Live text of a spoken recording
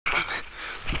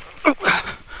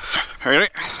Ready?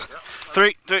 Yep.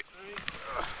 3, 2.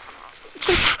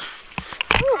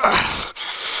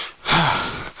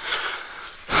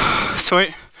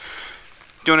 Sweet.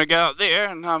 Do you want to go up there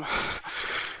and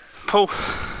pull?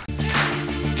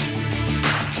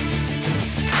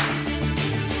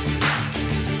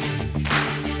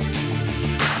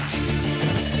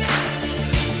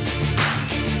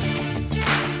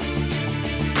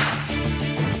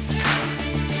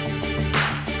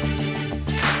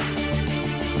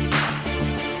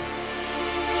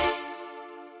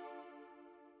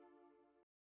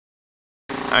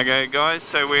 Okay guys,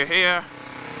 so we're here,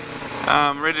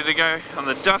 ready to go on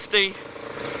the Dusty.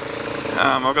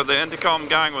 I've got the intercom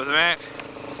going with Matt,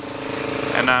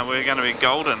 and we're going to be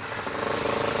golden.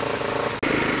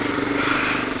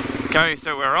 Okay,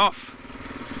 so we're off.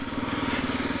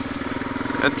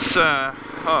 It's,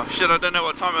 oh shit, I don't know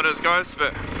what time it is guys,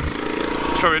 but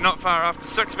it's probably not far after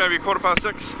 6, maybe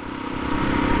 6:15.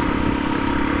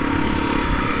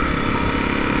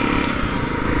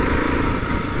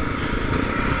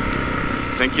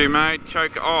 Thank you mate,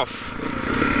 choke off.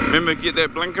 Remember to get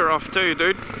that blinker off too,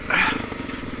 dude.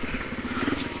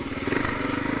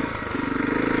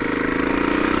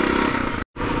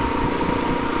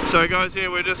 So guys,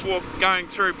 here we're just going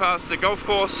through past the golf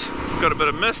course. Got a bit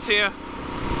of mist here.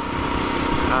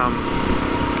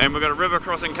 And we've got a river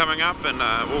crossing coming up, and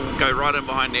we'll go right in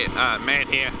behind that Matt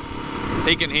here.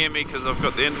 He can hear me because I've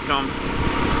got the intercom.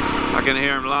 I can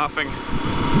hear him laughing.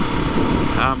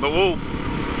 But we'll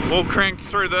crank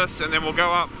through this, and then we'll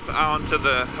go up onto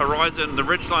the horizon, the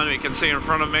ridgeline you can see in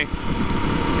front of me,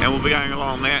 and we'll be going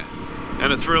along that.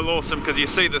 And it's real awesome because you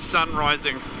see the sun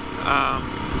rising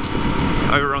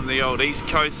over on the old east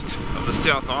coast of the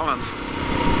South Island,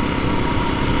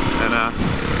 and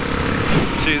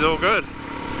she's all good.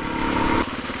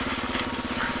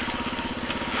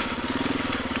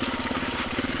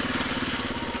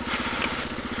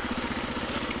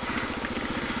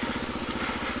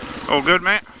 All good,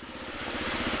 Matt?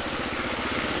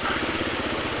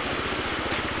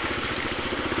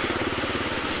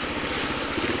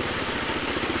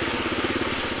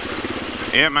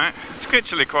 Yeah, mate. It's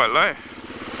actually quite low.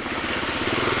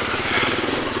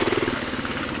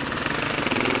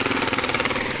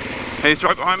 He's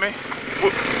right behind me.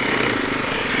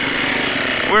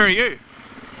 Where are you?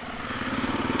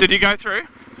 Did you go through?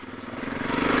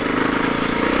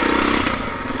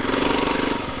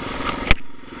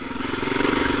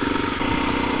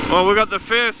 Well, we got the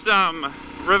first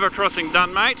river crossing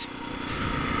done, mate.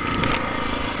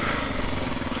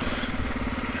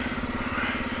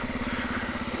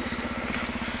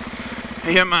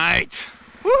 Yeah, mate.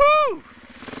 Woohoo!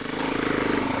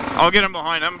 I'll get him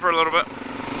behind him for a little bit.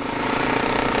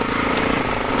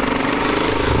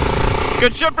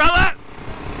 Good shot, brother!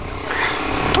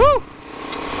 Woo!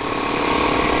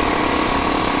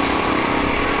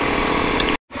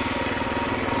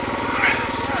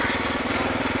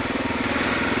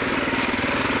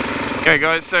 Okay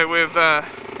guys, so we've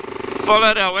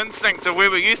followed our instincts of where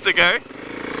we used to go,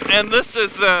 and this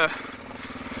is the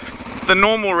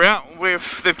normal route.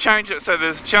 They've changed it so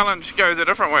the challenge goes a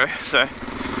different way, so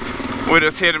we're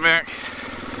just heading back.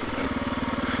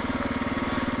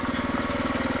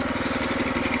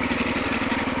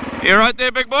 You right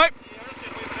there, big boy?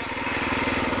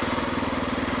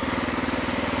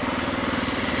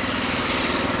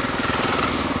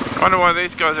 I wonder why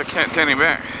these guys are turning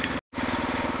back.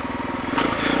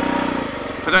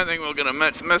 I don't think we're going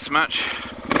to miss much.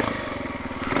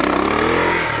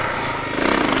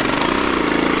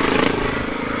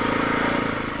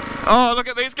 Oh, look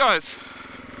at these guys.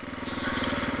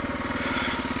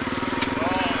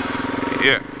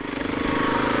 Yeah.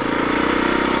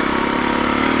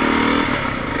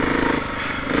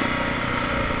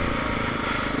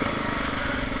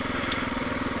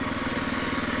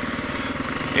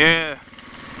 Yeah.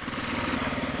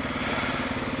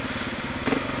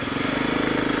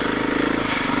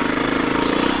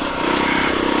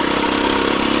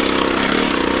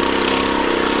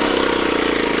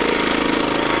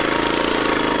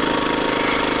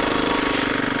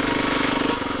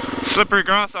 Slippery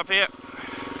grass up here.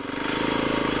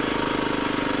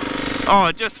 Oh,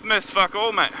 I just missed fuck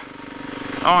all, mate.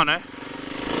 Oh no.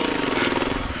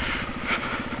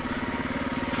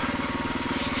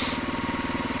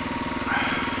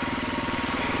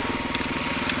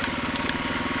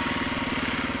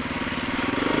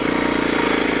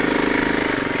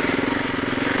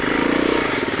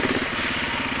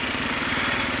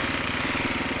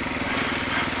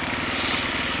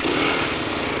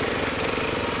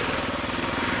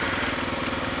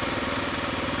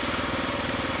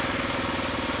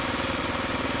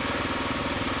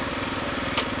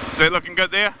 that looking good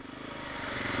there?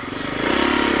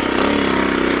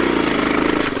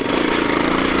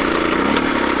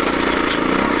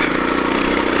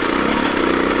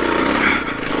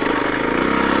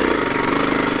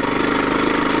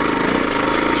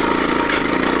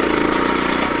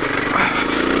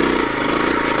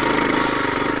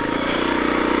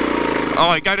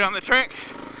 Oh, go down the track.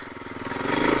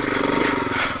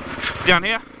 Down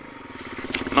here.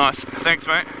 Nice. Thanks,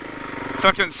 mate.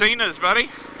 Fucking Cena's,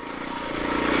 buddy.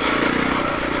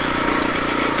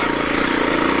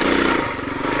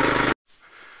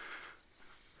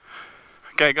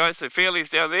 Okay, guys, so Fairlie's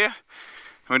down there.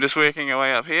 We're just working our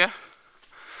way up here.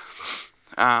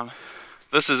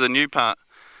 This is a new part.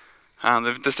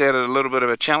 They've just added a little bit of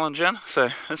a challenge in, so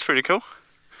that's pretty cool.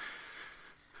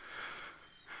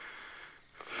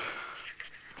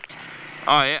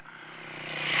 Oh yeah.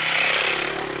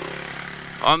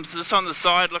 I'm just on the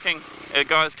side looking at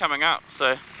guys coming up,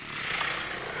 so.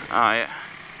 Oh yeah.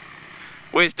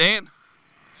 Where's Dan?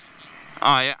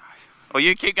 Oh yeah. Well,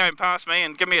 you keep going past me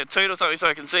and give me a toot or something so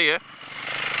I can see you,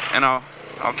 and I'll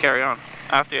carry on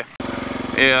after you.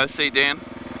 Yeah, I see Dan.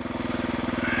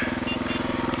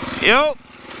 Yo.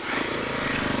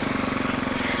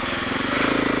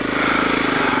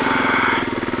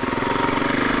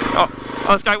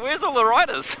 I was going, where's all the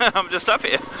riders? I'm just up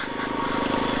here.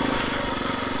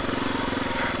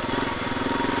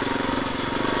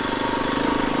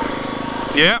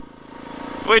 Yeah,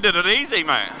 we did it easy,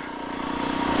 mate.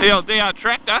 The old DR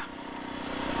tractor.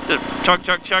 Just chug,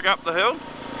 chug, chug up the hill.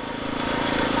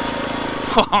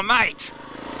 Oh, mate.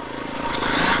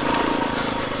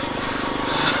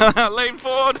 Lean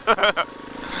forward.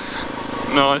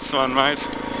 Nice one, mate.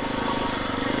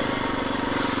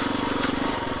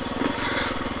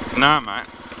 Nah, mate.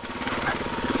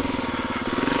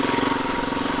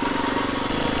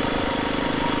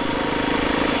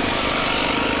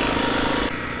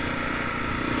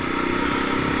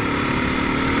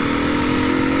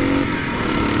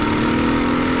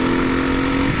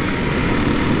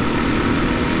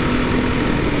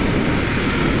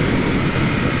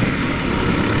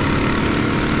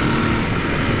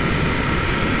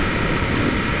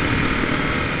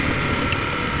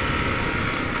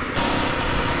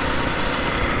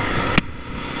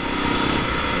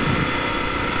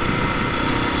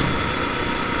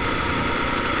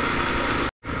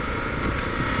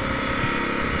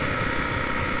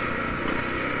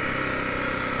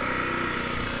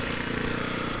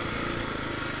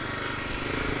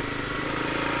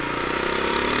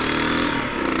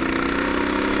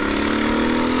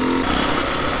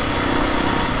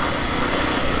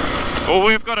 All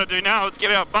we've got to do now is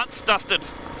get our butts dusted,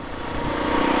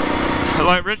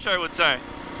 like Richo would say.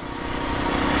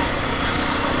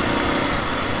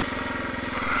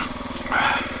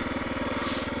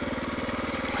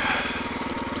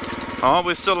 Oh,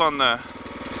 we're still on the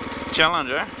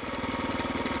Challenger.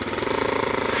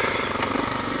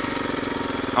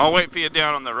 I'll wait for you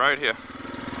down on the road here.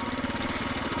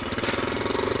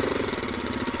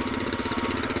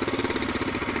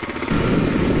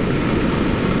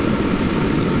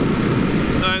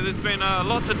 There's been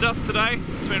lots of dust today.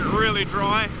 It's been really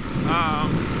dry.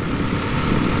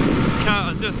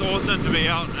 Just awesome to be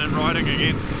out and riding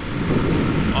again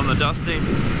on the dusty.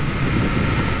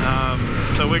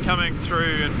 So we're coming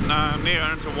through near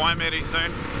into Waimate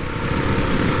soon,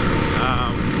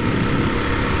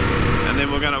 and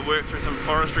then we're going to work through some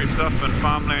forestry stuff and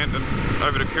farmland and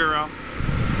over to Kurow,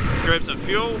 grab some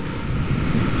fuel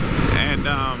and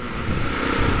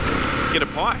get a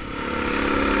pie.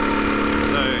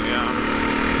 So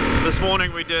this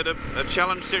morning we did a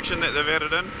challenge section that they've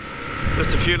added in,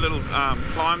 just a few little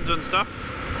climbs and stuff.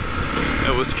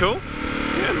 It was cool,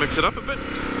 yeah, mix it up a bit.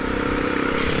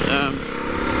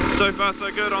 So far so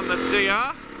good on the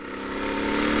DR.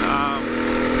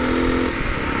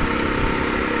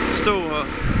 Still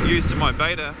used to my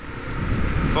beta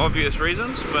for obvious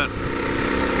reasons, but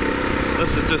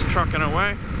this is just trucking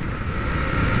away.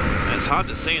 And it's hard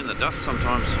to see in the dust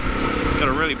sometimes. Got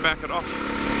to really back it off.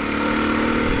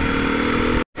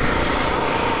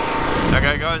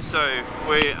 Okay guys, so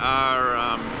we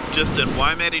are just in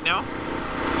Waimate now.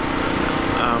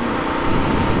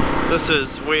 This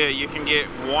is where you can get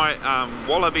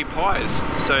wallaby pies.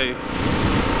 So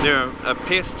they're a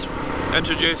pest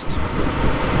introduced,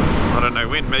 I don't know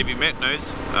when, maybe Matt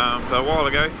knows, but a while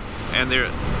ago, and they're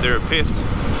a pest.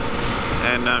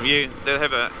 And yeah, they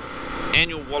have a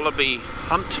annual wallaby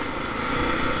hunt,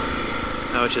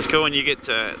 which is cool. And you get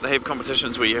they have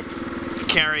competitions where you have to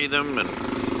carry them and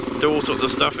do all sorts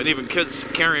of stuff, and even kids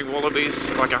carrying wallabies,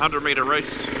 like a 100-meter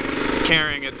race,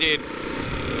 carrying a dead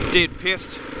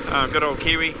pest. Good old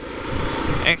Kiwi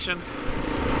action.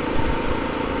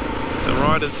 Some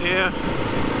riders here.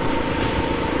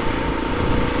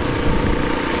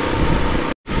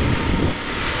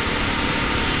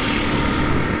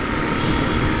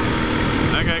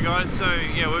 Okay guys, so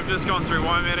yeah, we've just gone through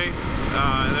Waimate,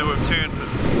 and then we've turned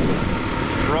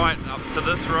right up to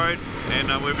this road, and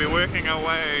we'll be working our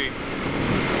way,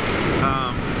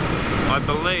 I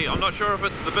believe, I'm not sure if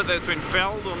it's the bit that's been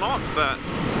felled or not, but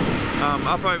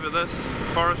up over this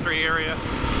forestry area,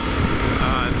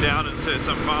 down into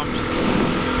some farms.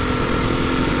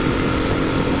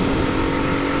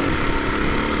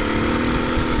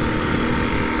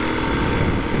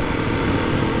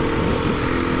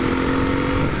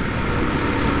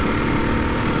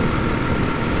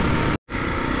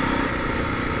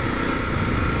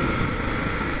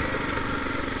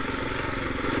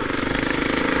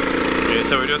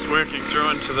 So we're just working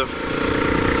through into the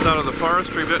start of the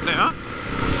forestry bit now.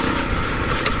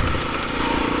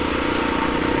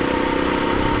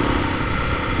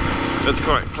 It's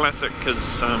quite classic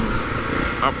because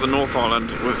up the North Island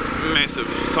with massive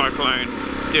cyclone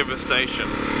devastation.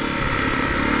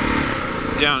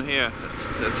 Down here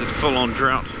it's a full-on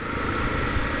drought,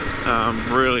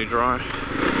 really dry.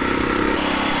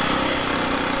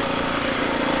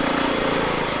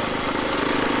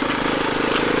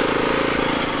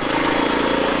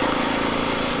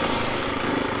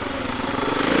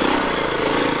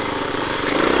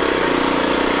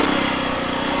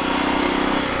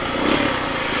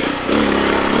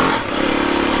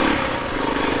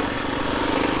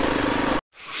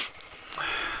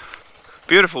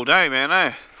 Beautiful day, man,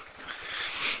 eh?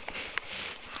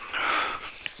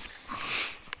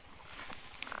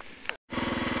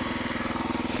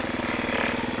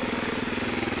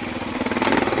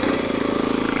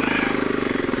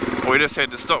 We just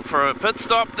had to stop for a pit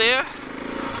stop there.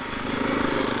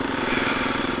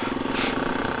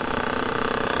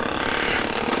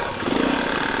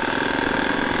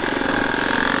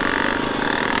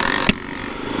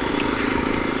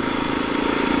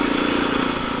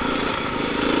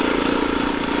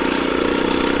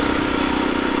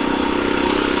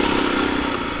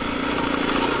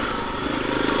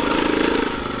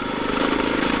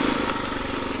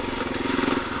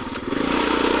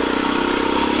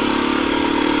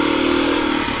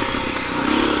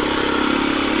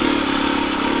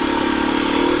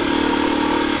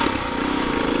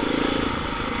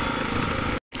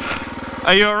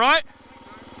 Are you alright?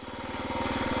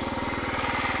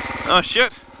 Oh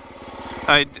shit.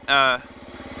 Hey,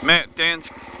 Matt, Dan's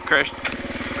crashed.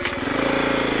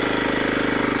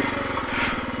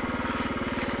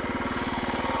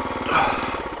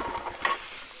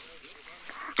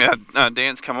 Yeah,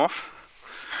 Dan's come off.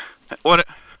 What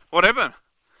happened?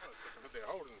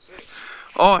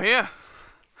 Oh yeah.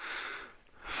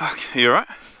 Fuck, you alright?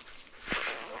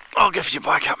 I'll give your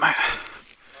bike up, mate.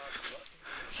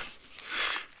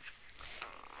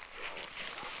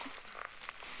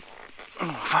 Oh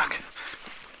fuck.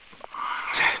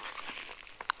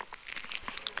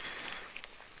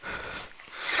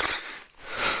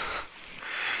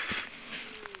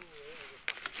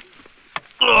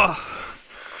 Oh.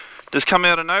 Just come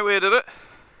out of nowhere, did it?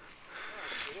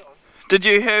 Did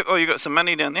you have, oh, you got some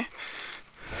money down there?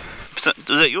 Is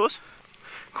that yours?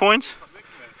 Coins?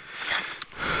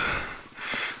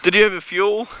 Did you have a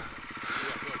fuel?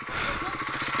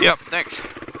 Yep, thanks.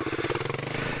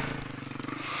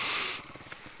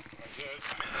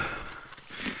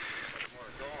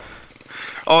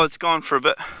 Oh, it's gone for a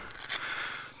bit.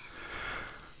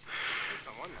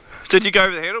 Did you go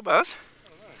over the handlebars?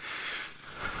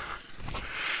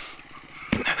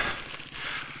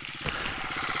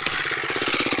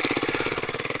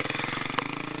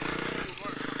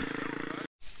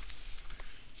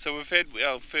 So we've had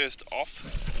our first off.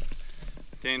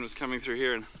 Dan was coming through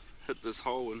here and hit this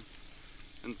hole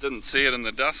and didn't see it in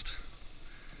the dust.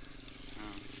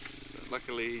 But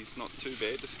luckily he's not too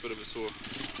bad, just a bit of a sore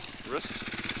wrist.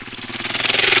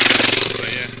 So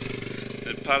yeah,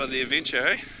 that's part of the adventure,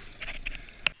 eh?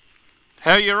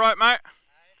 How are you, right, mate?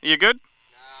 Are you good?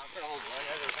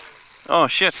 Oh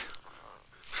shit.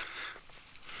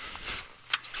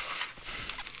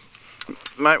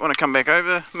 Mate, want to come back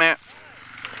over, Matt?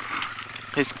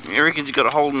 He reckons he's got a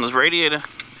hole in his radiator.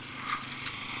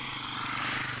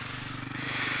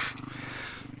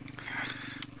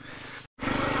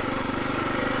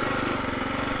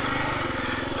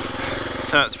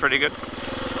 So that's pretty good.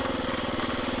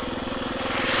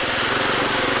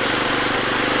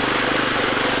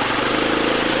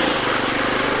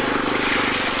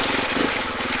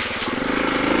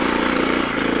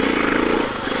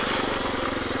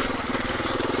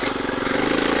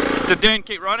 Did Dan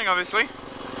keep riding, obviously?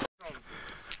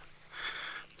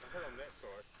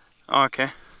 Oh,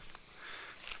 okay.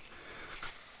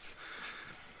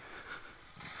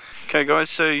 Okay guys,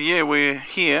 so yeah, we're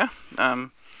here.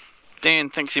 Dan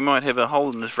thinks he might have a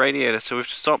hole in his radiator, so we've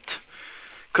stopped.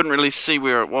 Couldn't really see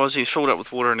where it was. He's filled up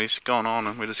with water and he's gone on,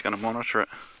 and we're just going to monitor it.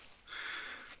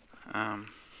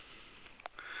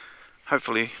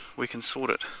 Hopefully we can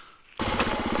sort it.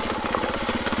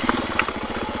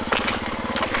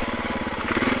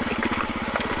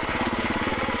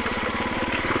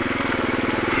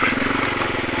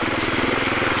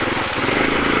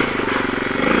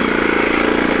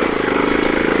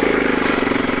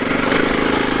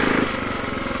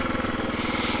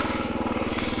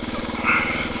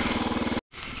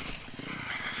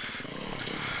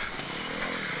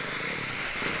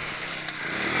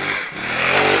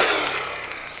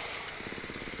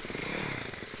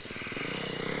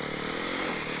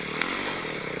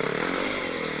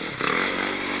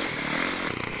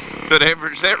 Good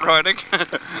average that riding.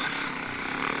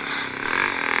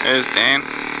 There's Dan.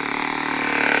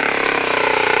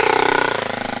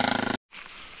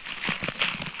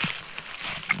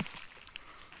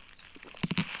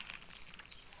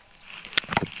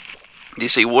 Do you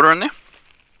see water in there? I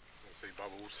see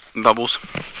bubbles. Bubbles.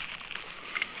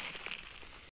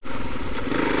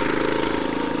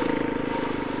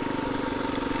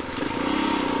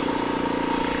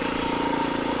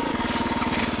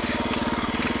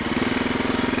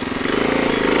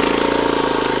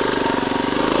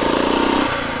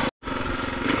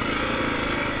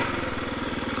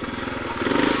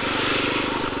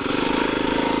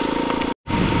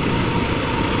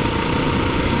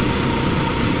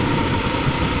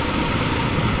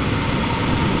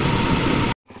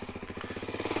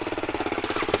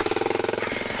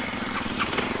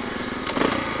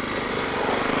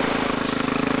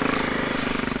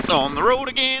 On the road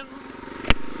again.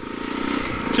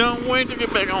 Can't wait to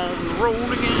get back on the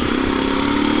road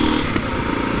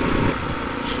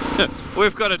again.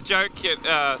 We've got a joke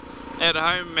at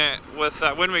home, Matt, with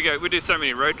when we go, we do so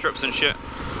many road trips and shit,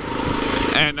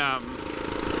 and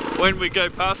when we go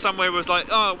past somewhere, we're like,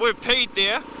 oh, we've peed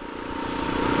there.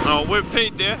 Oh, we've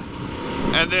peed there.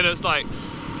 And then it's like,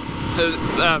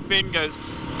 Ben goes,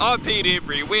 I peed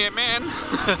everywhere, man.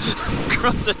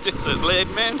 Across the desert, lad,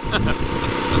 man.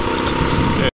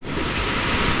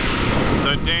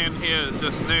 So Dan here is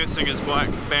just nursing his bike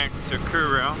back to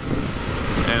Kurow,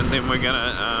 and then we're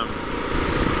gonna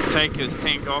take his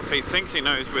tank off. He thinks he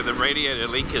knows where the radiator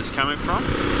leak is coming from,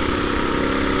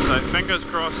 so fingers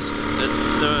crossed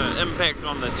the impact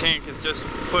on the tank has just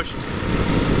pushed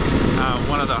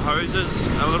one of the hoses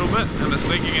a little bit and it's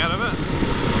leaking out of it.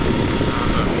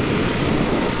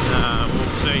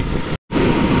 We'll see.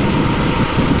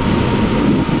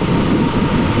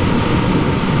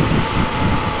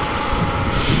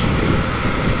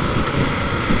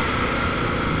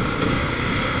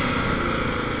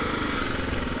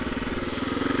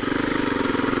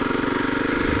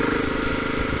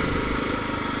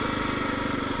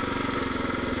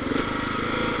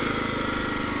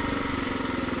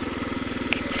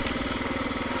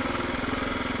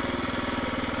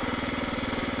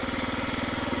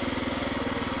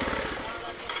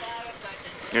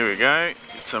 Here we go,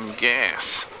 get some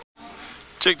gas.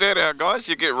 Check that out, guys,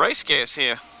 you get race gas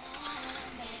here.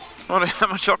 I wonder how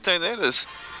much octane that is.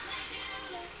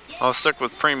 I'll stick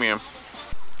with premium.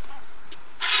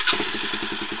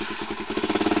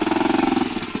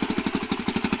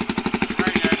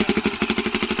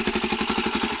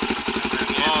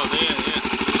 Oh, there,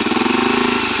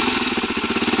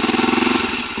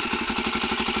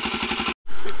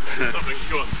 yeah. Something's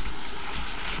good.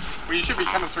 Well, you should be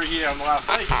coming through here on the last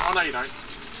day. Oh, no, you don't.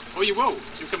 Oh, you will.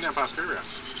 You'll come down past Kurow.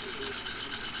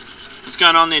 What's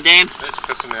going on there, Dan? That's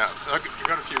pissing out. You've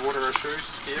got a few water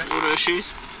issues here. Water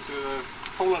issues? So the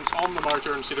coolant's on the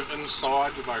motor instead of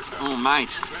inside the motor. Oh,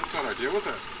 mate. That's not ideal, is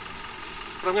it?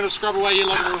 But I'm going to scrub away your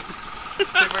little... see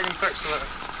if I can fix it.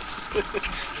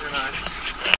 You know.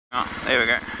 Oh, there we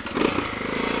go.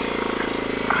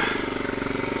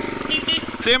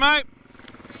 See you, mate.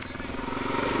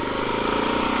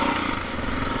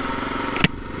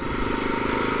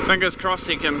 Fingers crossed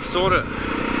he can sort it.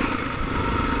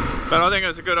 But I think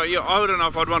it's a good idea. I don't know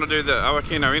if I'd want to do the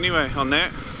Awakino anyway on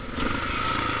that.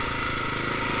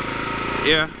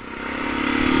 Yeah.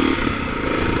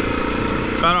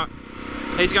 But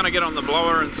he's going to get on the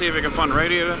blower and see if he can find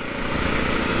radiator.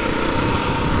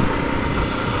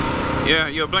 Yeah,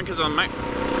 your blinker's on, mate.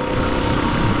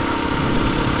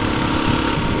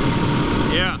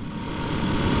 Yeah.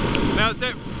 Now is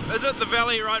it the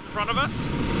valley right in front of us?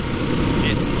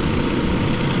 Yeah.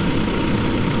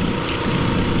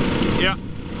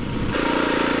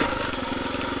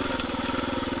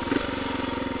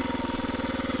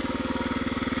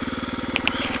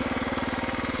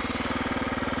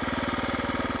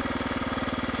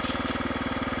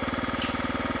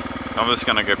 I'm just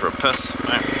gonna go for a piss,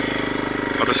 mate.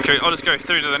 I'll just go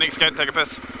through to the next gate and take a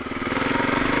piss.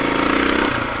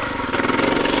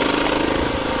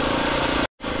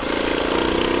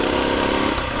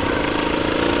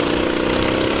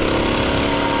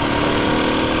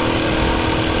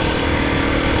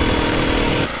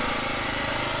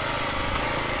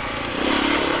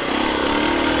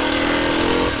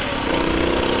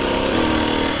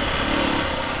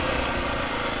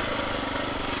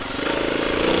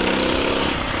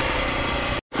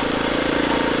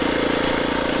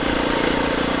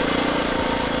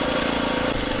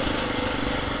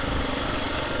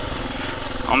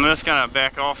 I'm just gonna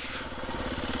back off.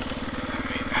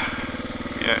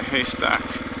 Yeah, he's stuck.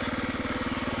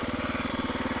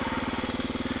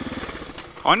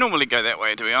 I normally go that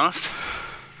way, to be honest.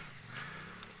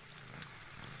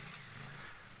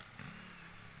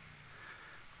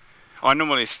 I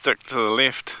normally stick to the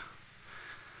left.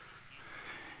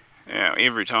 Yeah,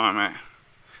 every time, eh?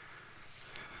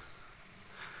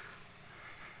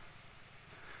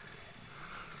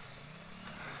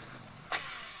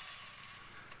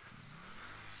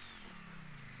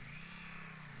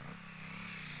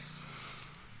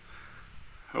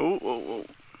 Oh.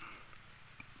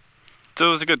 So it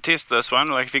was a good test, this one.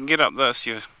 Like if you can get up this,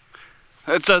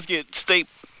 it does get steep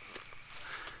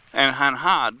and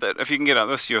hard, but if you can get up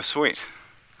this, you're sweet.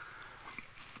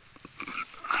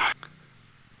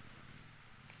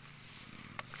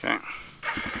 Okay.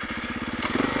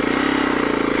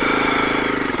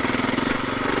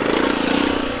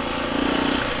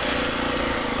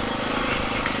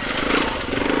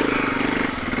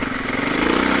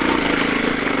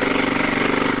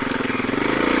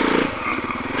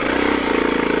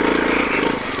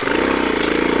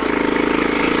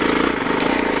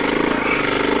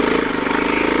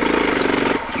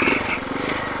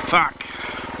 Fuck.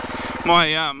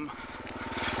 My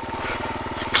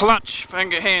clutch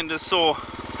finger hand is sore.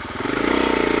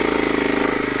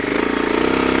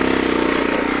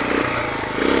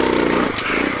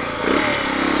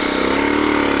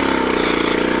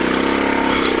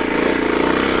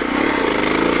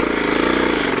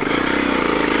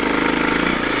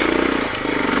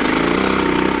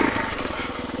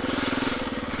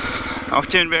 I'll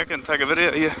turn back and take a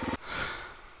video here.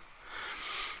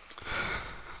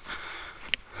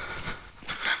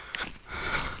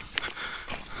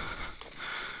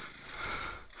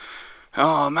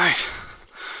 Oh mate,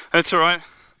 that's alright.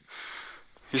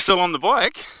 You're still on the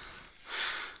bike.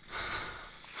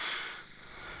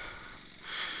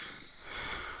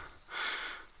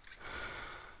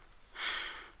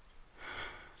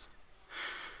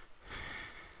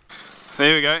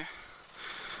 There we go.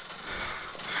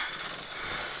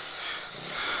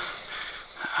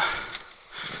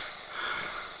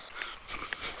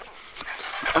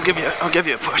 I'll give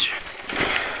you a push.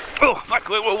 Oh fuck!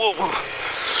 Whoa.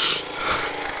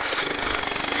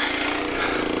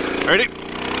 Ready?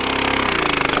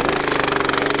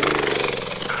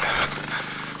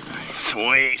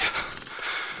 Sweet.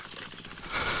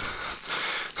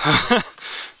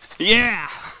 Yeah.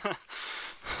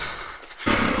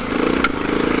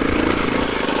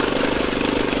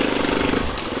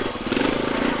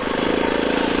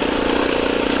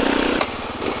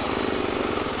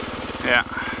 Yeah.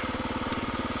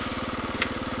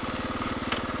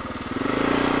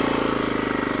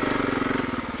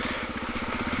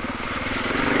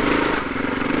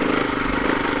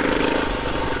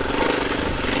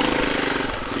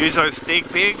 Use those steg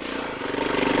pegs.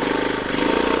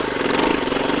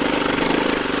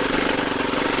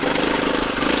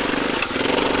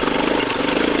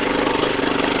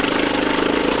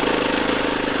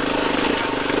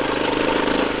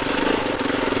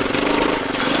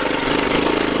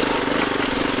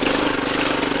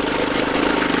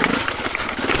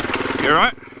 You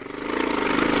alright?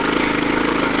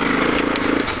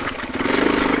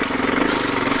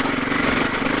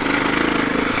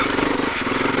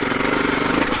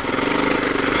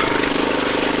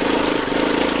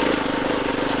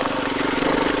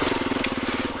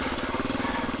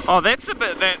 Oh, that's a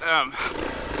bit that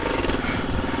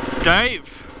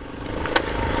Dave,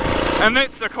 and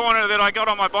that's the corner that I got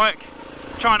on my bike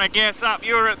trying to gas up.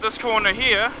 You were at this corner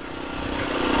here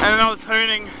and I was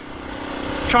hooning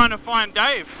trying to find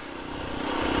Dave,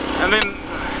 and then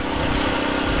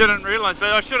didn't realise, but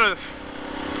I should have,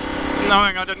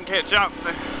 knowing I didn't catch up,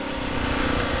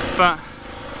 but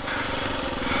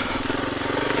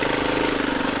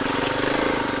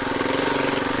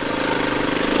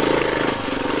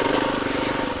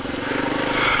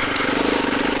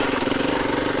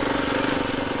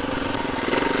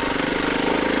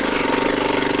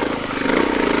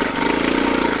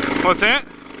What's that?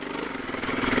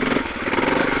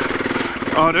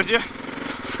 Oh, did you?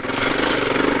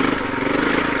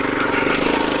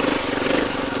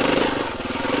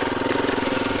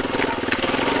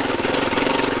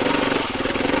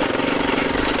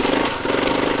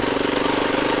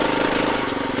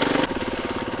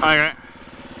 Okay.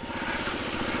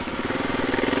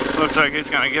 Looks like he's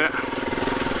gonna get it.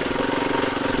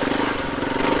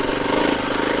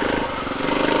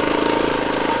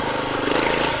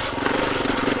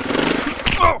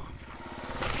 Oh!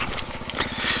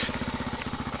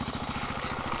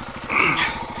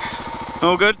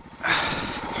 All good.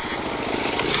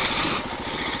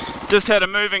 Just had a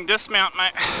moving dismount,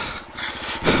 mate.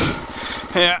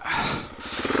 Yeah.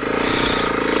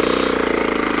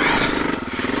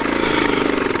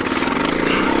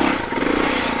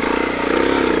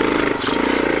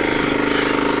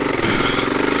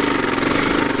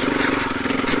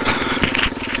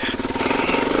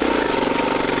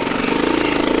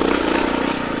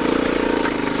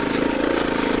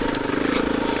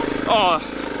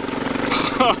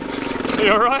 Oh,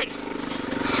 you alright?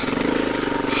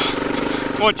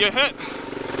 What'd you hit?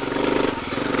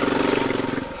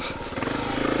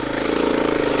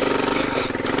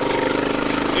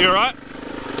 You alright?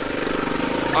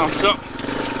 Oh, stop.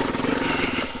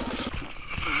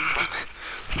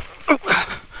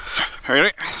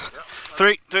 Ready? Yep.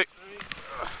 3, 2.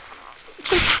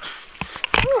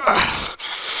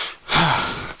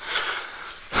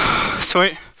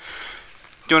 Sweet.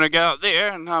 Do you want to go up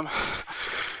there and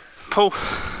pull?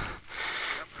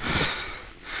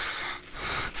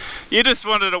 You just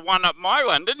wanted to one up my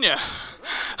one, didn't you?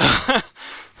 Do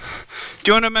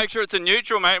you want to make sure it's a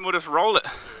neutral, mate, and we'll just roll it?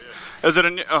 Yeah. Is it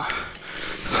a oh.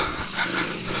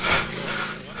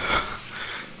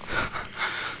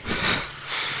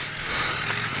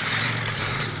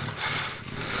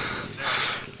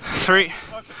 3.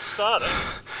 I could start it.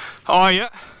 Oh, yeah.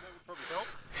 That would probably help.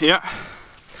 Yeah.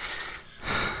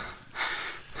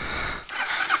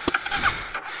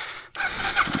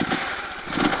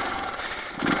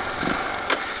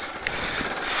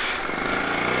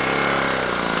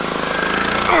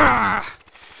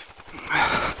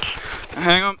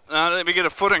 Hang on, let me get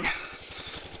a footing.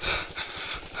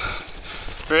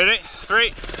 Ready?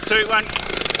 3, 2, 1.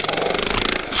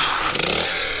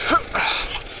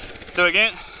 Do it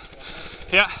again.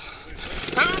 Yeah.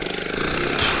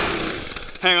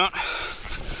 Hang on.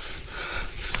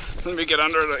 Let me get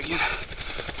under it again.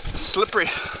 It's slippery.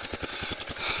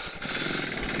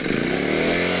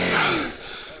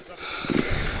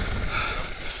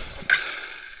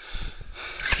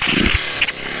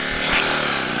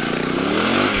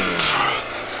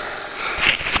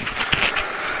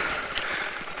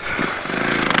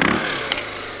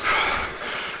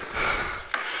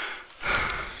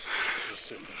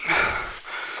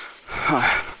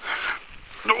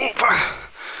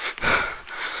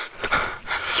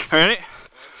 Ready?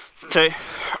 2. Yep.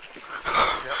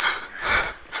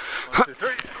 1, 2, 3.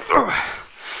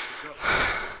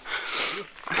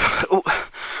 Oh.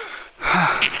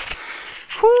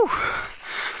 Whew.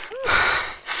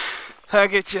 That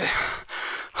gets you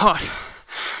hot.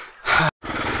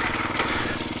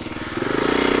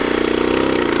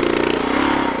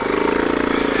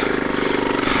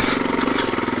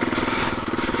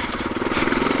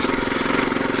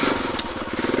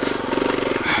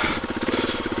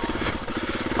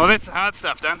 Well, that's the hard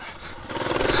stuff done.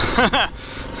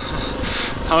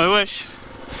 I wish.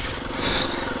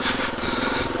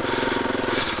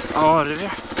 Oh, did you?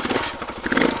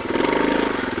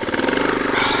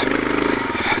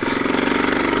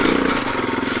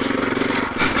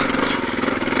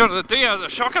 God, the Dio's a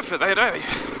shocker for that, eh?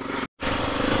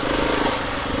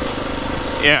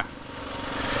 Yeah.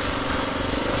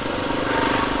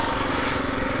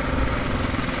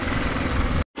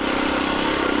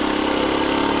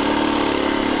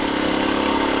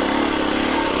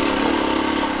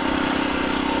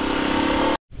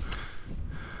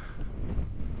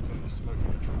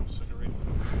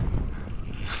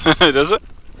 Does it?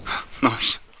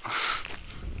 Nice.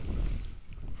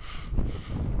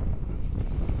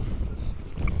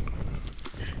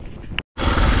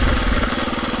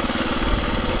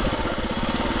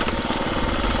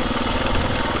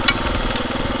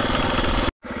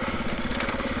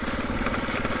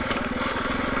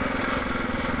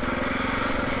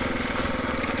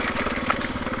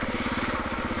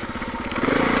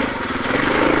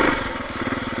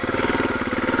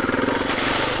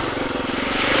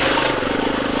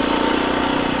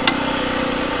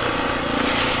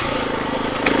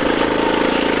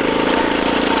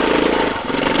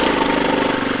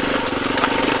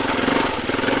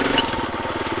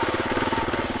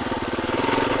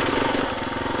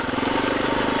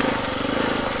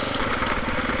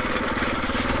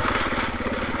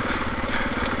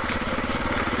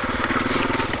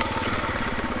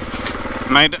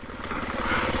 Made it.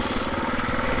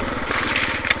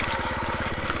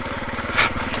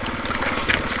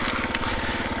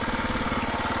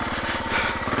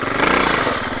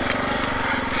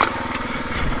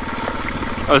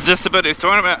 Oh, is this the bit he's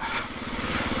talking about?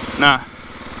 No.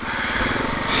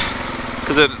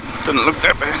 Because it didn't look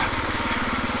that bad.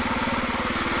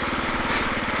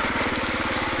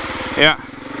 Yeah.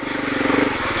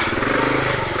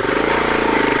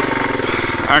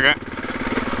 Okay.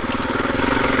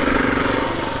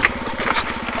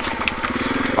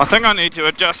 I think I need to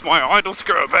adjust my idle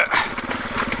screw a bit.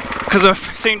 Because I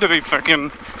seem to be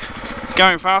fucking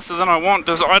going faster than I want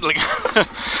just idling.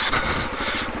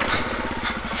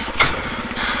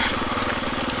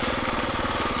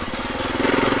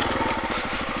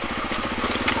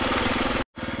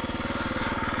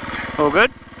 All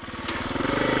good?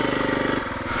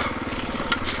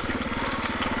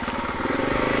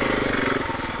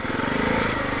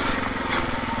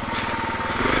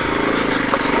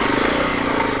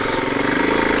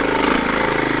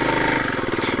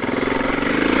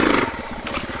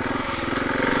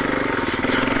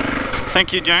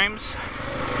 Thank you, James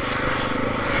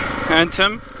and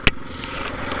Tim.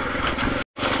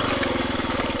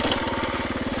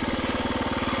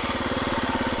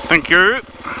 Thank you.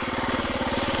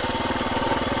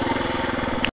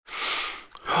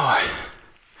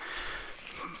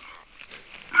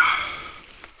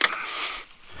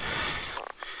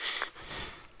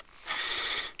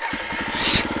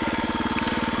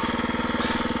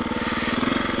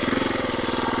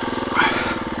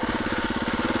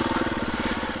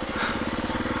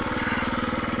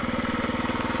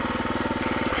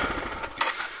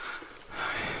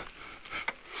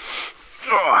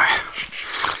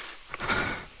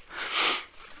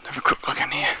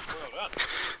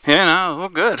 Yeah, no, all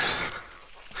good.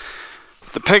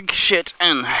 The pig shit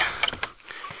in.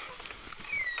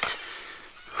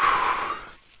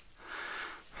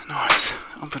 Nice.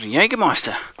 I'll put a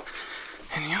Jägermeister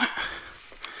in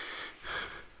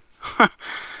it.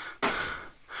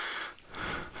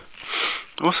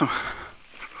 Awesome.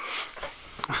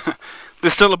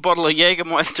 There's still a bottle of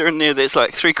Jägermeister in there that's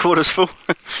like 3/4 full.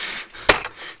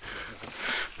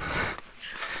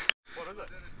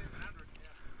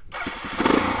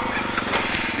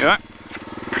 Yeah.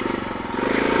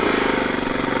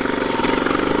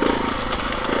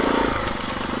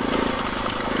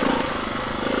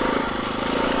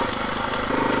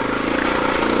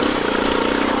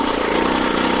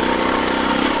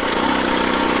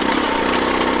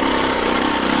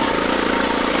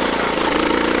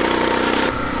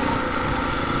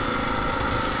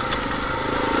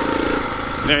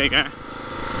 There you go.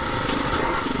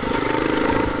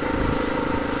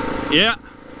 Yeah.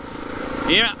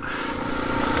 Yeah.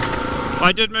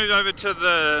 I did move over to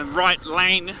the right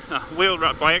lane, wheeled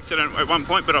up by accident at one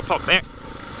point, but I popped back.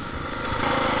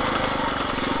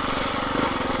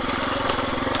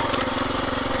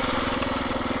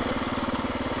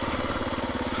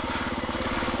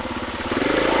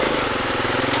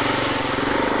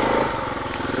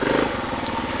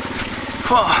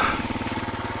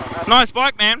 Oh, nice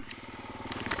bike, man.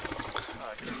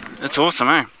 It's awesome,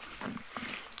 eh?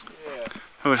 Yeah.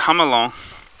 It would hum along.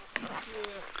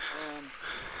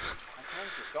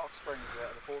 Shock springs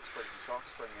out, the fork spring, the shock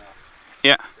spring out.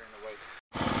 Yeah. During the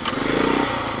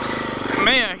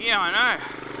week. Mia, yeah, I know.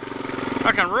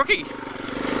 Fucking rookie.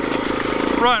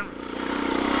 Right.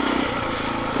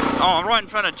 Oh, right in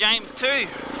front of James too.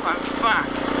 It's like, fuck.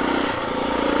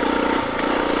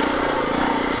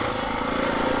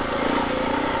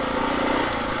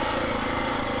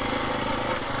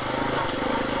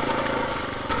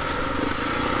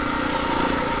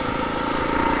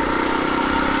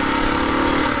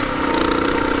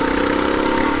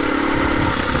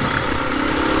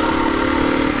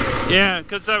 Yeah,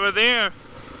 because they were there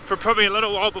for probably a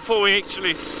little while before we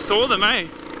actually saw them, eh?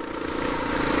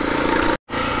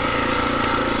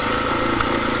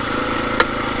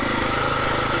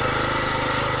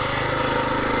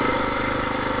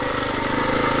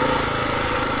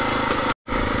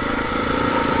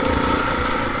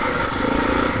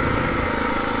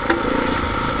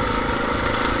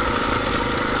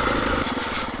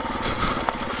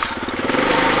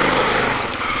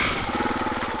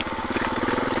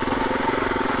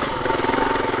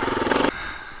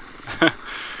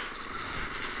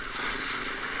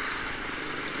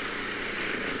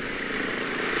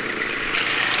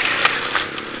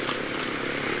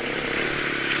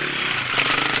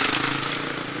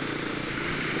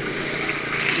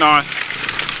 Nice.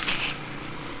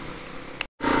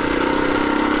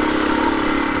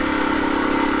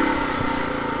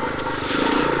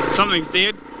 Something's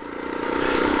dead.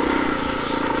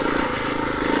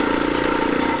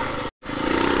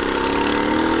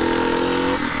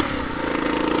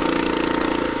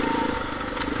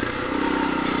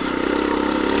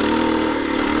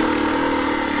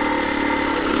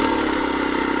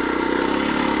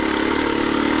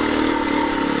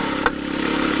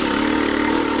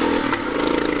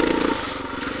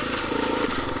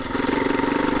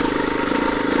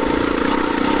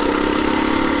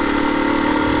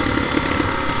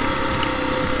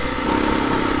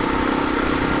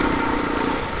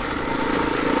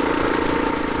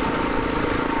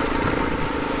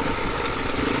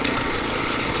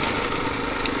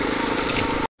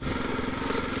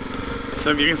 So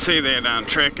if you can see that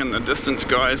track in the distance,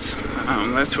 guys,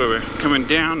 that's where we're coming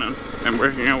down and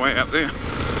working our way up there.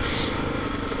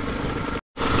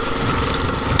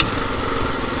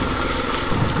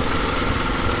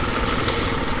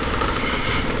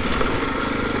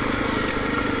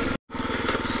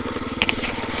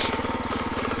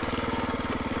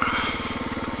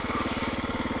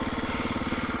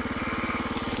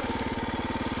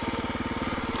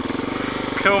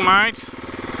 Cool, mate.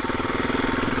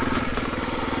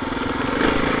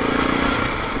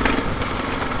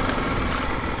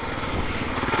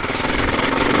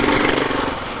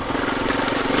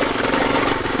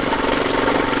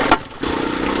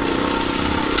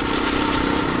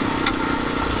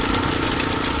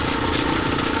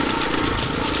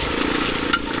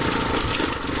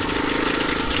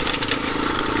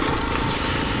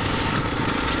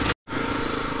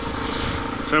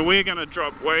 So we're going to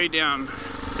drop way down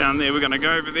there. We're going to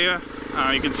go over there.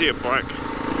 You can see it by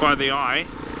the eye.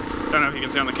 Don't know if you can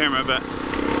see on the camera, but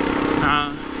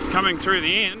coming through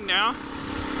the end now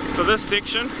for this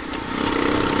section,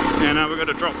 and we're going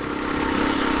to drop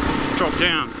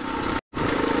down.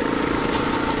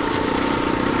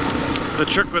 The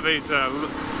trick with these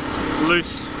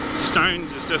loose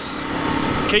stones is just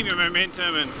keep your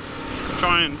momentum and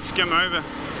try and skim over.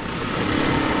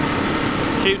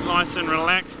 Keep nice and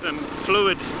relaxed and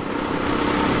fluid.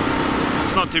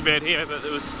 It's not too bad here, but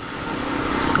it was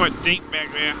quite deep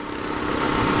back there.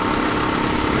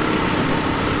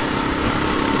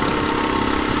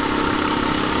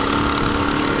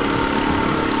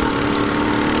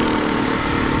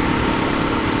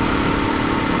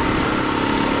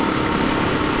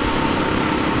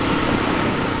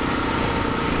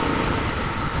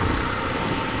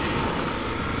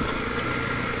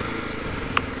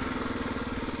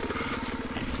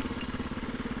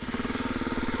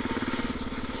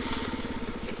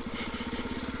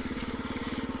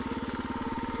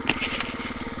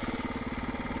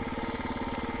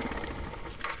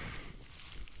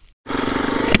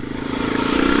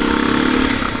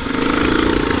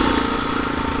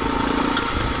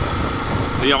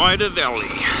 The Ida Valley.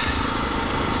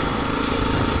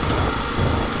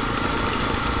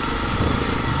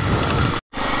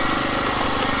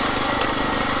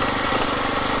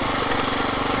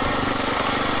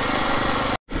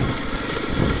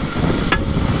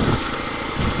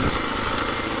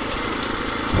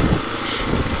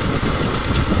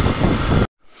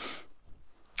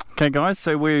 Okay guys,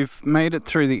 so we've made it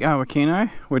through the Awakino.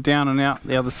 We're down and out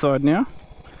the other side now.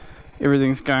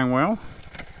 Everything's going well.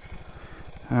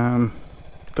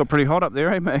 Got pretty hot up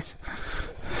there, eh mate?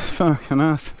 Fucking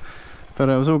ass. But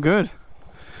it was all good.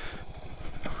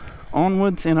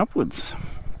 Onwards and upwards.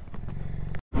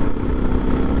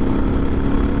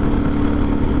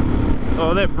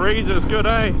 Oh, that breeze is good,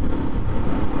 eh?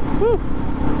 Woo!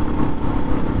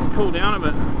 Cool down a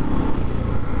bit.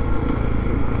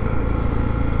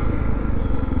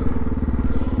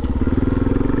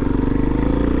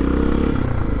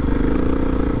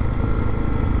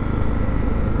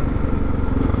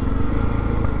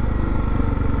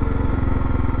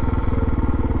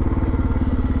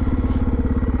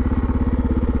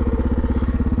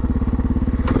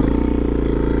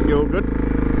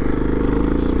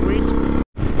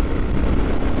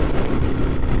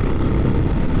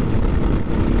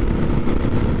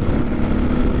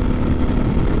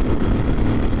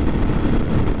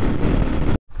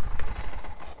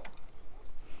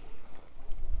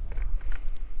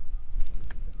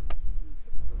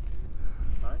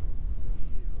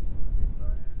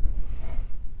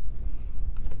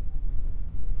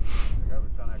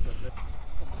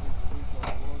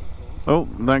 Oh,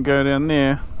 don't go down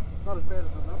there. It's not as bad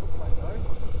as another place though.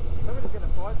 Somebody's going to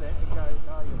find that and go,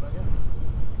 oh, you bugger.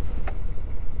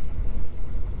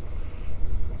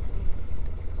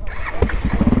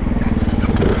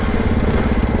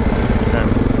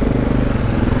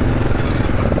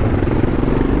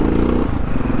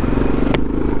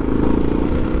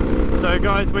 So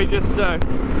guys, we just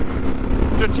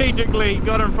strategically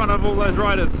got in front of all those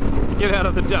riders to get out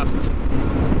of the dust.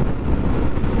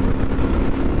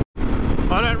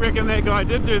 I don't reckon that guy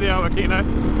did do the Awakino.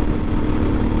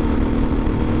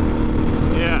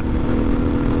 Yeah.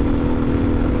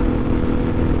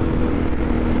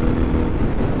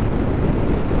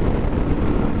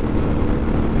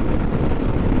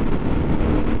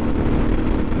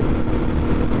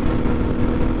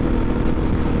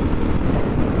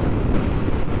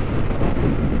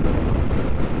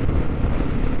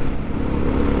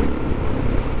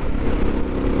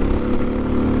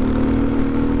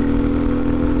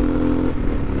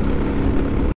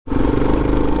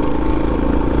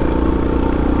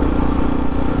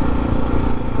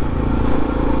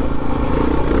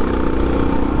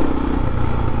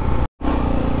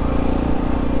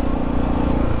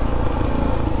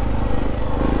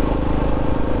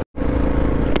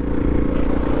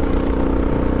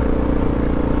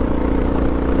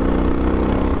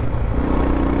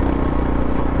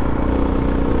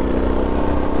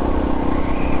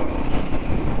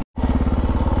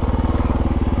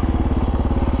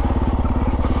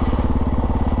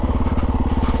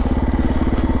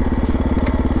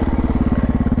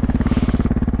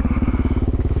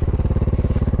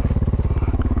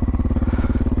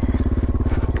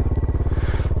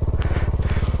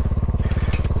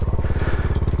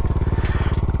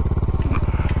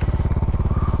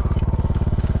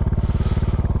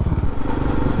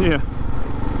 Yeah.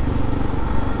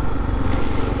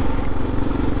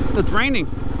 It's raining.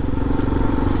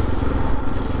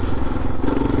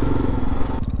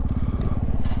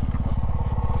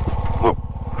 Oh.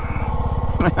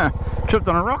 Tripped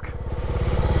on a rock.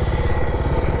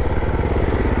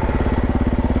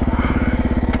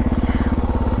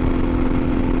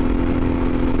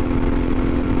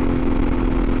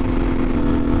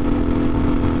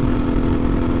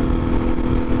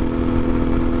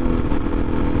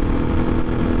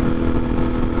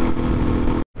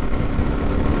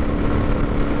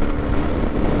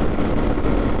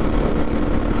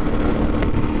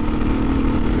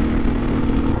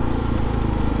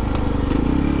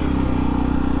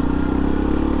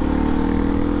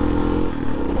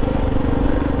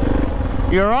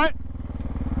 You alright?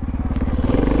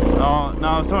 Oh, no,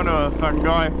 I was talking to a fucking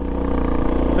guy.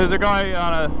 There's a guy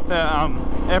on the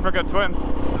Africa Twin.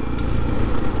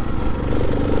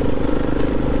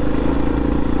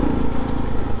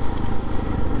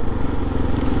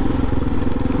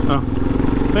 Oh,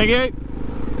 thank you.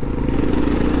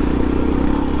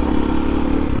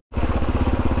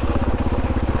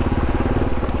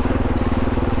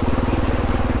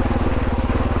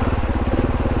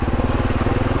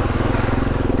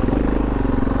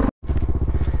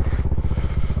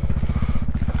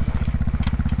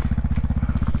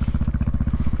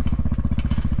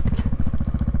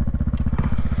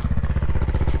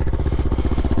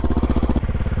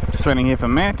 Just waiting here for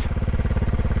Matt.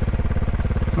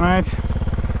 Right.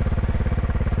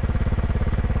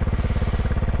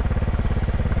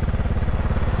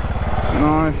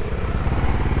 Nice.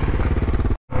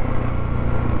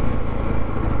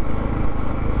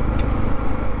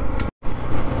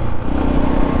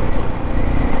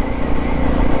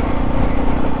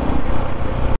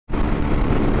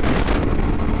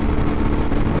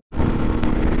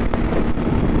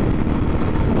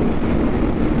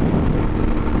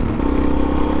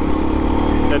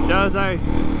 Does eh?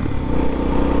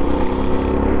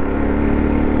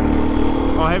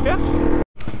 Oh, have you?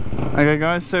 Okay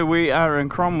guys, so we are in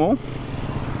Cromwell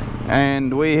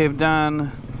and we have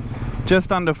done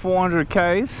just under 400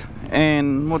 k's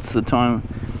and what's the time?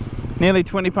 Nearly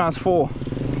 20 past 4.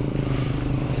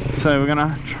 So we're gonna,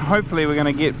 hopefully we're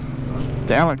gonna get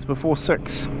to Alex before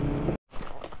 6.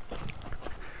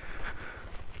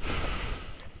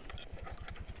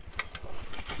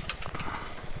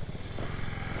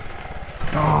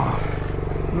 Oh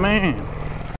man.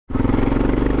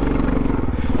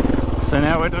 So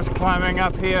now we're just climbing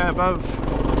up here above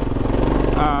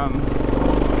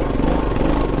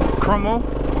Cromwell,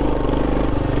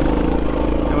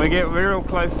 and we get real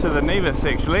close to the Lindis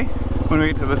actually when we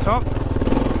get to the top.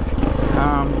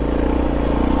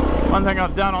 One thing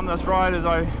I've done on this ride is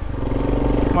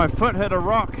my foot hit a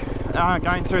rock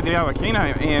going through the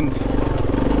volcano and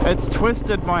it's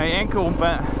twisted my ankle,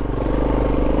 but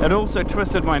it also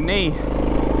twisted my knee,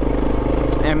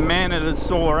 and man, it is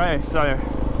sore, eh? So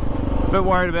a bit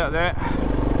worried about that,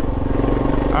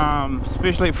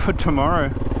 especially for tomorrow.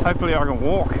 Hopefully I can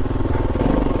walk.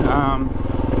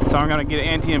 So I'm going to get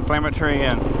anti-inflammatory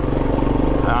and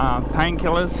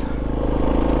painkillers,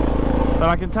 but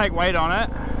I can take weight on it.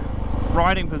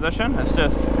 Riding position, it's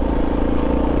just,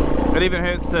 it even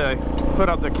hurts to put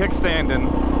up the kickstand and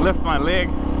lift my leg.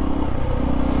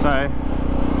 So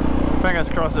fingers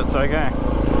crossed it's okay.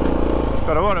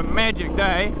 But what a magic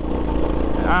day.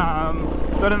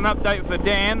 Got an update for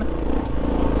Dan.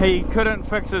 He couldn't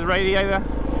fix his radiator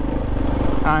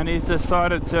and he's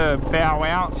decided to bow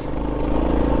out.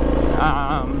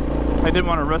 He didn't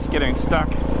want to risk getting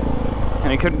stuck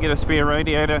and he couldn't get a spare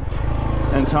radiator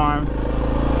in time.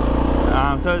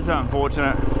 So it's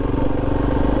unfortunate.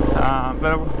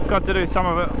 But I've got to do some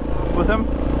of it with him.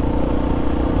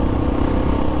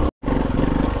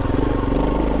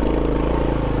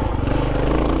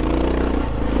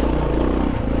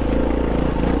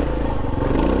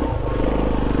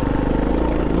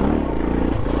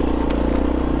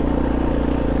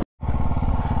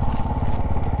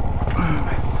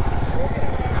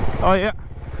 Oh yeah,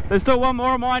 there's still one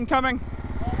more of mine coming.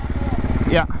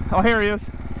 Yeah, oh here he is.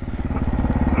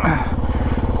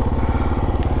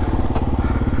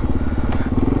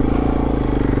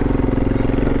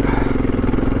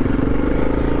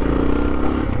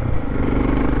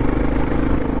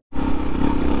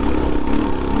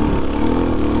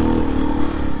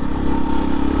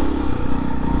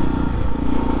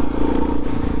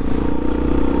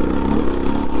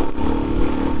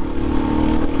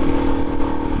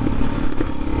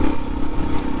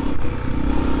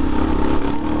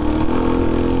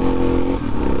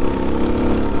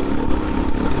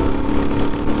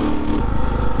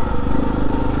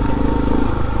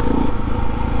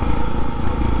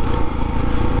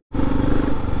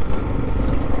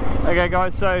 Okay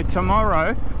guys, so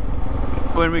tomorrow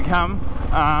when we come,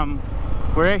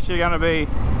 we're actually going to be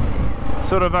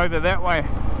sort of over that way.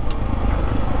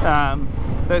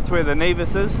 That's where the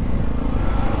Nevis is,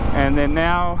 and then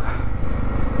now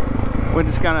we're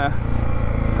just going to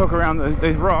hook around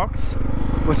these rocks,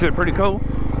 which are pretty cool,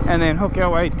 and then hook our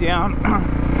way down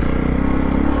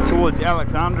towards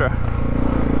Alexandra.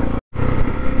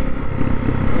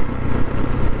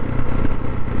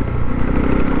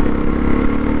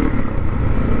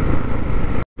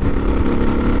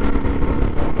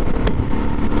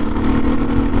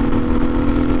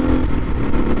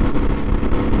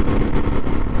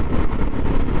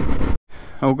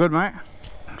 All good, mate?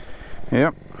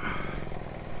 Yep.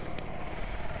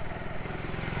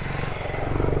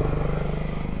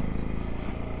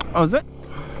 Oh, is it?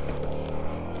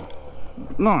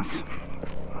 Nice.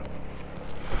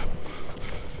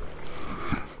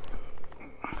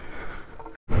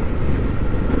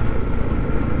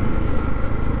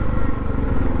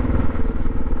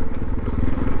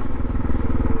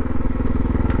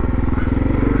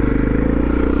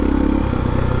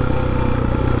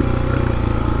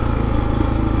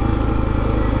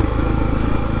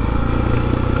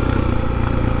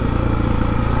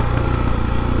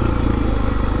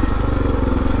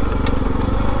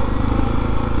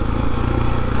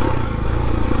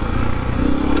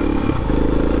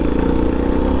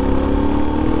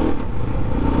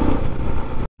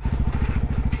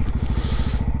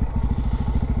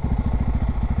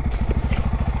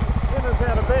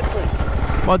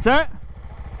 What's that?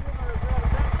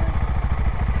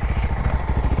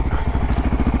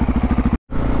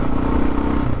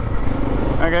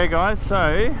 Okay guys,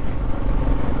 so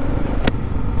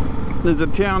there's a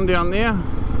town down there.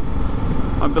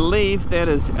 I believe that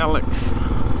is Alex,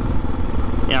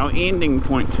 our ending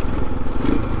point.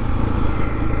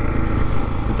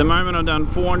 At the moment I've done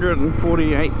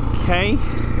 448k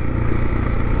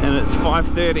and it's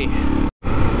 5:30.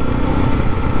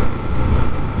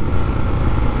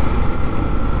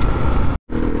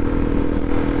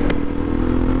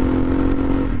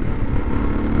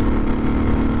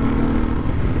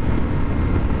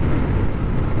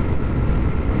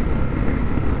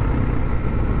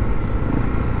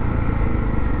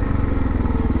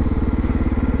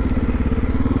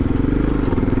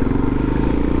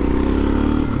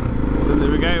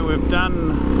 We've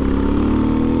done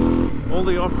all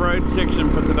the off-road section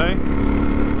for today.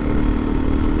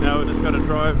 Now we've just got to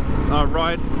ride,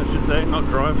 I should say, not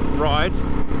drive, ride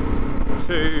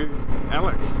to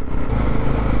Alex.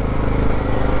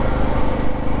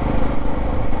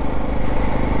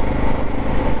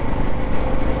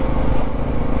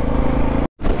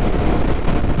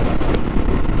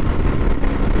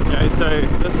 Okay, so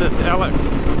this is Alex,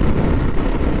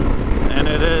 and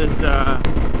it is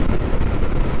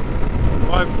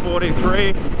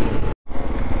 5:43.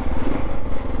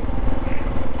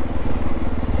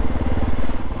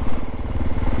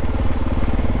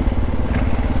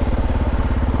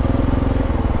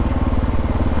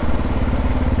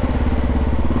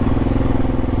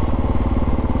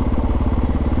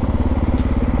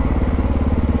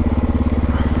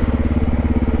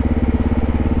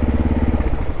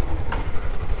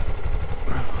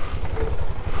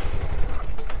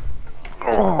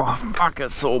 Oh, fuck,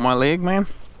 it sore my leg, man.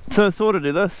 So I sort of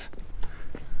do this.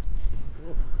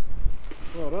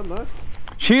 Well done, mate.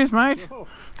 Cheers, mate. Oh.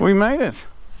 We made it.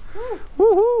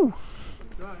 Woohoo!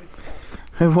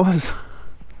 It was.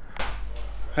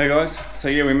 Hey guys, so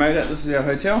yeah, we made it. This is our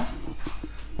hotel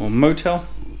or motel.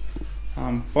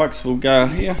 Bikes will go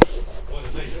here.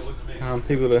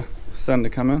 People are starting to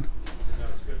come in.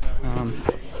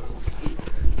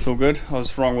 It's all good. I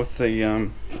was wrong with the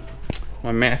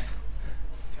my math.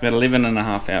 About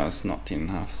 11.5 hours, not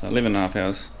 10.5, so 11.5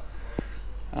 hours.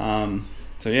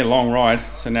 So yeah, long ride.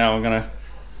 So now we're gonna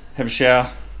have a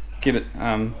shower, get it,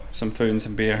 some food and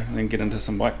some beer, and then get into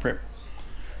some bike prep.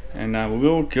 And we'll be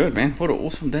all good, man. What an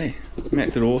awesome day.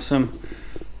 Matt did awesome.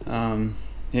 Yeah,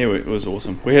 it was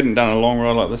awesome. We hadn't done a long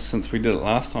ride like this since we did it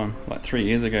last time, like 3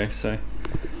 years ago. So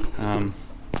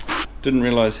didn't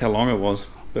realise how long it was,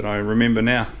 but I remember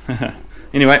now.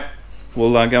 Anyway,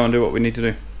 we'll go and do what we need to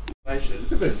do.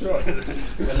 That's right.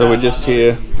 So we're just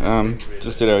here,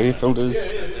 just did our air filters,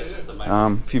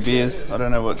 a few beers. I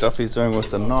don't know what Duffy's doing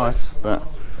with the knife, but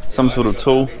some sort of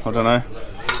tool, I don't know.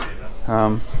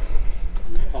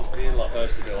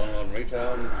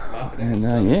 And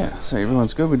yeah, so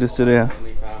everyone's good. We just did our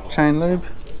chain lube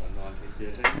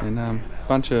and a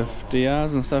bunch of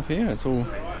DRs and stuff here. It's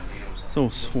all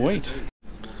sweet.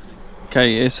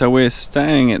 Okay, yeah, so we're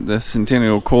staying at the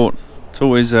Centennial Court. It's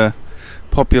always a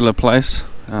popular place.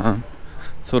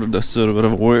 It's thought I'd just do a bit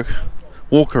of a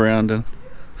walk around and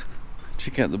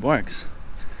check out the bikes.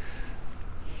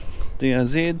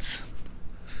 DRZs,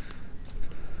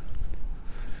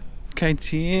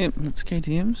 KTM, that's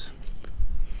KTMs.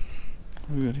 What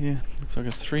have we got here? Looks like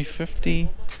a 350.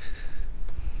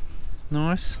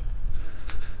 Nice.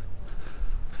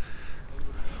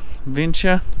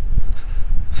 Venture,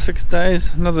 6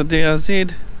 days, another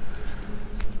DRZ.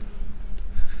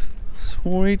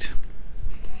 Sweet.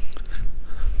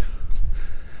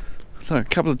 Looks like a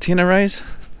couple of Teneres.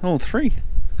 Oh, 3.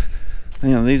 You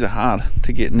know, these are hard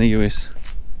to get in the US.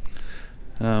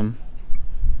 It's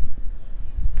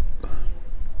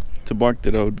a bike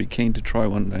that I would be keen to try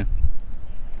one day.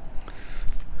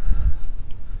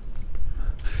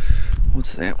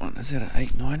 What's that one? Is that an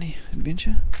 890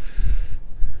 Adventure?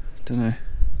 Don't know.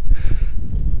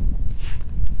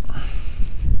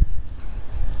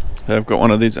 I've got one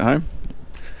of these at home.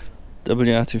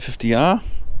 WR250R.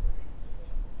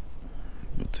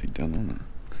 What's he done on it?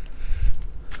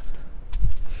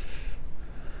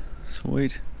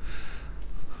 Sweet.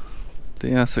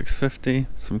 DR650,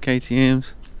 some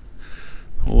KTMs.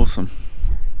 Awesome.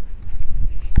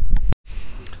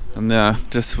 And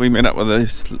just we met up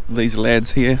with these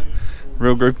lads here.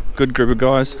 Real good group of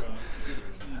guys.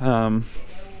 Some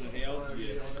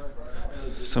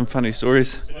funny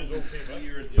stories.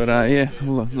 But yeah,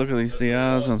 look at these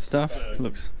DRs and stuff.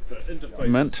 Looks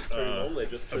mint. A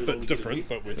bit different,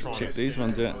 but we're trying. Check these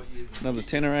ones out. Another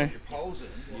Tenere.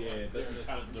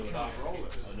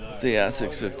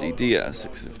 DR650,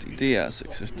 DR650,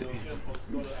 DR650.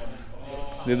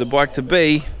 They're the bike to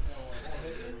be.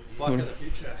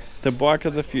 The bike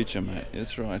of the future, mate.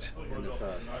 That's right.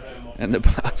 And the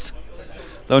past.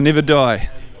 They'll never die.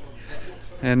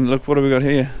 And look, what have we got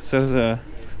here? So there's a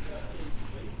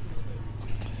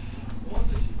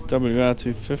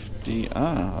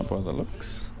WR250R by the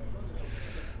looks.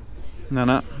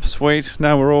 No, sweet.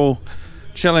 Now we're all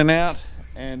chilling out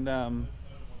and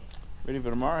ready for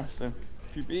tomorrow. So a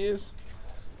few beers,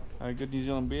 a good New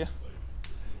Zealand beer,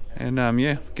 and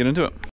yeah, get into it.